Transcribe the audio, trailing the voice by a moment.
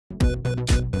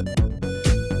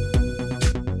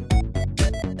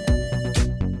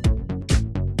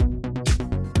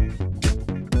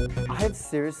I have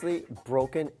seriously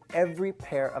broken every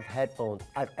pair of headphones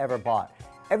I've ever bought.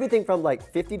 Everything from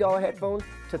like $50 headphones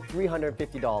to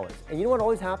 $350. And you know what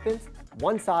always happens?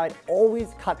 One side always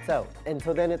cuts out. And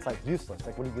so then it's like useless.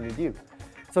 Like, what are you gonna do?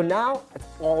 So now it's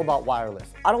all about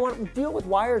wireless. I don't want to deal with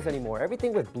wires anymore.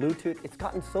 Everything with Bluetooth, it's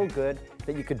gotten so good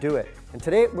that you could do it. And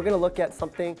today we're gonna look at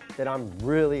something that I'm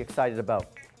really excited about.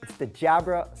 It's the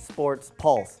Jabra Sport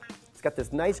Pulse. It's got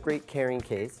this nice, great carrying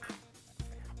case.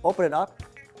 Open it up,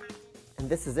 and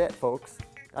this is it, folks.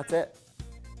 That's it.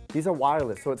 These are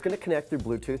wireless, so it's going to connect through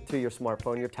Bluetooth to your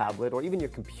smartphone, your tablet, or even your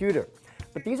computer.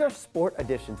 But these are sport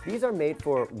editions. These are made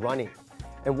for running.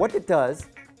 And what it does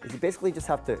is you basically just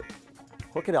have to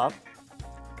hook it up.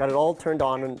 Got it all turned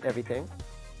on and everything.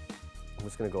 I'm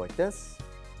just going to go like this.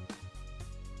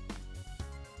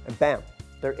 And bam,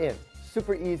 they're in.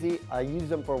 Super easy. I use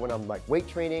them for when I'm like weight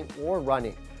training or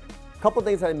running. A couple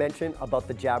things I mentioned about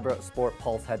the Jabra Sport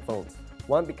Pulse headphones.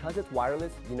 One, because it's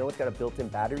wireless, you know it's got a built-in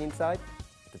battery inside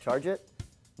to charge it.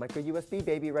 Micro USB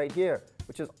baby right here,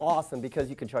 which is awesome because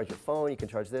you can charge your phone, you can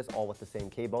charge this all with the same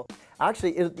cable.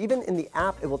 Actually, even in the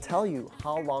app, it will tell you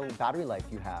how long battery life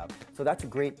you have. So that's a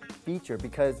great feature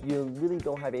because you really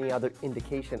don't have any other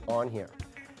indication on here.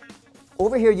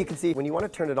 Over here, you can see when you want to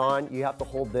turn it on, you have to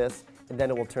hold this and then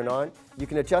it will turn on. You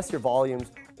can adjust your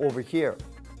volumes over here.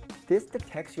 This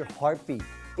detects your heartbeat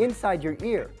inside your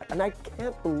ear, and I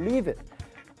can't believe it.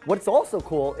 What's also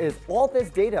cool is all this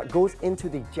data goes into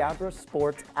the Jabra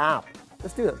Sports app.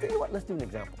 Let's do that. You know what? Let's do an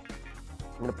example.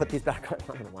 I'm going to put these back on.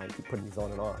 I don't know why I keep putting these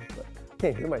on and on, but I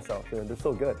can't hear myself. They're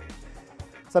so good.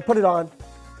 So I put it on,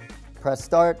 press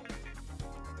start,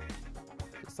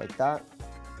 just like that.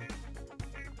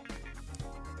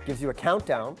 Gives you a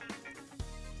countdown.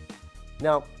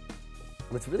 Now,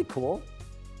 what's really cool,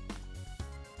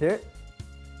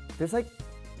 there's like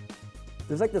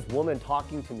this woman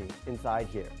talking to me inside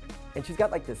here. And she's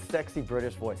got like this sexy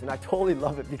British voice. And I totally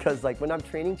love it because like when I'm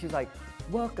training, she's like,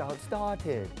 workout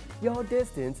started. Your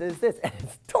distance is this. And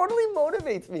it totally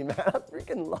motivates me, man. I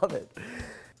freaking love it.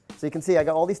 So you can see I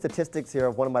got all these statistics here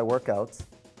of one of my workouts.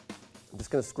 I'm just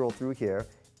gonna scroll through here.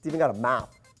 It's even got a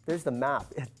map. There's the map.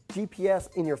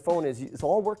 GPS in your phone is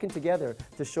all working together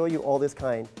to show you all this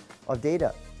kind of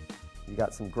data. You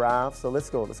got some graphs. So let's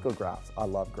go graphs. I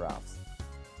love graphs.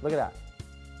 Look at that.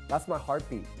 That's my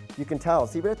heartbeat. You can tell.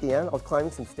 See right at the end, I was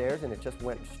climbing some stairs and it just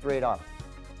went straight up.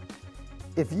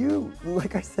 If you,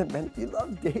 like I said, man, if you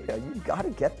love data, you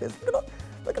gotta get this.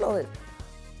 Look at all this.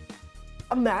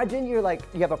 Imagine you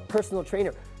have a personal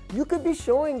trainer. You could be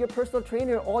showing your personal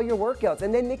trainer all your workouts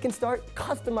and then they can start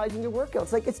customizing your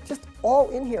workouts. Like, it's just all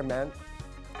in here, man.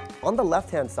 On the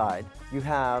left-hand side, you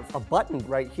have a button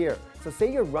right here. So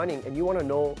say you're running and you want to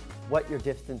know what your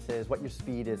distance is, what your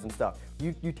speed is and stuff.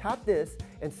 You tap this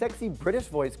and sexy British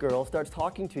voice girl starts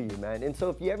talking to you, man. And so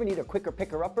if you ever need a quicker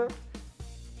picker-upper,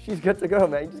 she's good to go,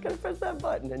 man. You just gotta press that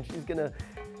button and she's gonna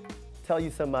tell you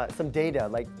some data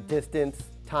like distance,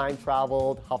 time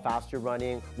traveled, how fast you're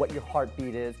running, what your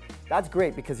heartbeat is. That's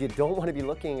great because you don't want to be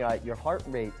looking at your heart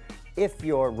rate if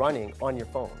you're running on your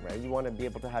phone, right? You want to be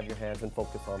able to have your hands and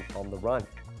focus on the run.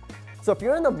 So if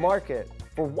you're in the market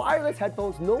for wireless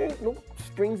headphones, no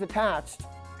strings attached,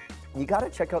 you got to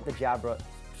check out the Jabra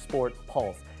Sport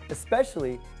Pulse,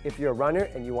 especially if you're a runner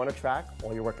and you want to track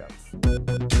all your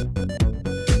workouts.